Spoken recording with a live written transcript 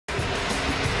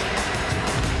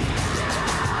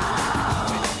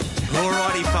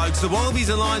day, folks. The Wallabies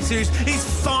and Lions series is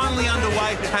finally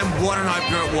underway, and what an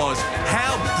opener it was.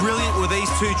 How brilliant were these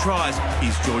two tries?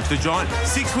 Here's George the Giant,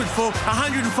 6'4",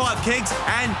 105 kegs,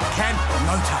 and can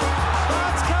motor.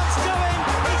 Barnes comes to him,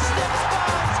 he steps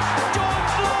Barnes, John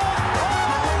Floor,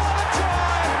 oh, what a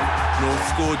try! North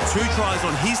scored 2 tries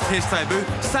on his test debut.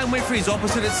 Same went for his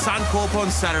opposite at Suncorp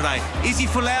on Saturday. Izzy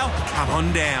Folau, come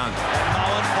on down.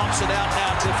 Owen pops it out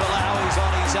now to Folau, he's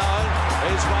on his own.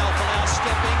 Israel Folau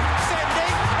stepping,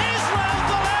 sending, Israel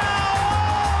Folau!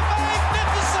 Oh,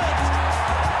 magnificent!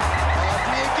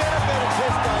 Can you get a better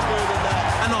test debut than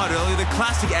that? A night earlier, the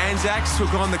classic Anzacs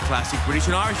took on the classic British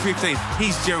and Irish 15.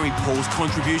 Here's Jeremy Paul's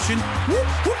contribution. Whoop,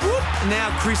 whoop, whoop. Now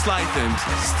Chris Latham's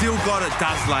still got it,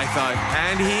 does Latho.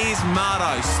 And here's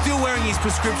Marto, still wearing his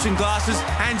prescription glasses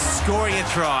and scoring a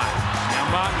try. Now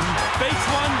Martin beats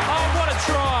one. Oh, what a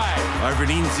try! Over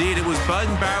at NZ, it was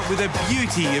Bowden Barrett with a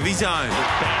beauty of his own.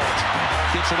 Barrett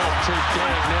gets it off to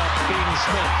Derek, now Ben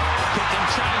Smith. Kick and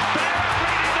change. Barrett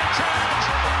leading the charge.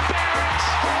 Barrett!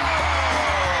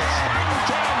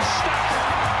 Down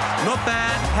stuck. Not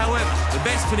bad, however, the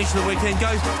best finish of the weekend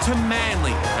goes to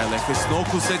Manly. They left their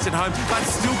snorkel sets at home, but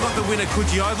still got the winner,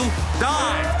 Coogee Oval.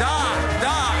 Dive, dive,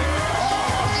 dive!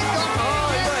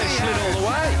 They slid all the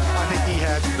way. I think he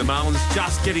had. The Marlins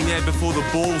just getting there before the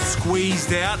ball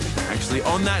squeezed out. Actually,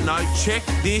 on that note, check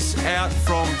this out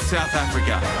from South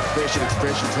Africa. Facial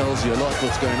expression tells you a lot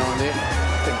what's going on there.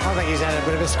 I think he's had a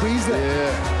bit of a squeeze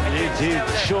there. Yeah. He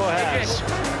sure has.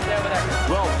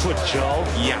 Well put, Joel.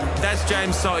 Yeah, that's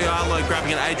James Sotialo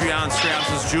grabbing an Adrian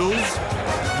Strauss's jewels.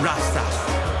 Rough stuff.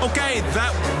 Okay,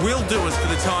 that will do us for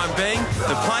the time being.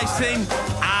 The place team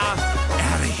are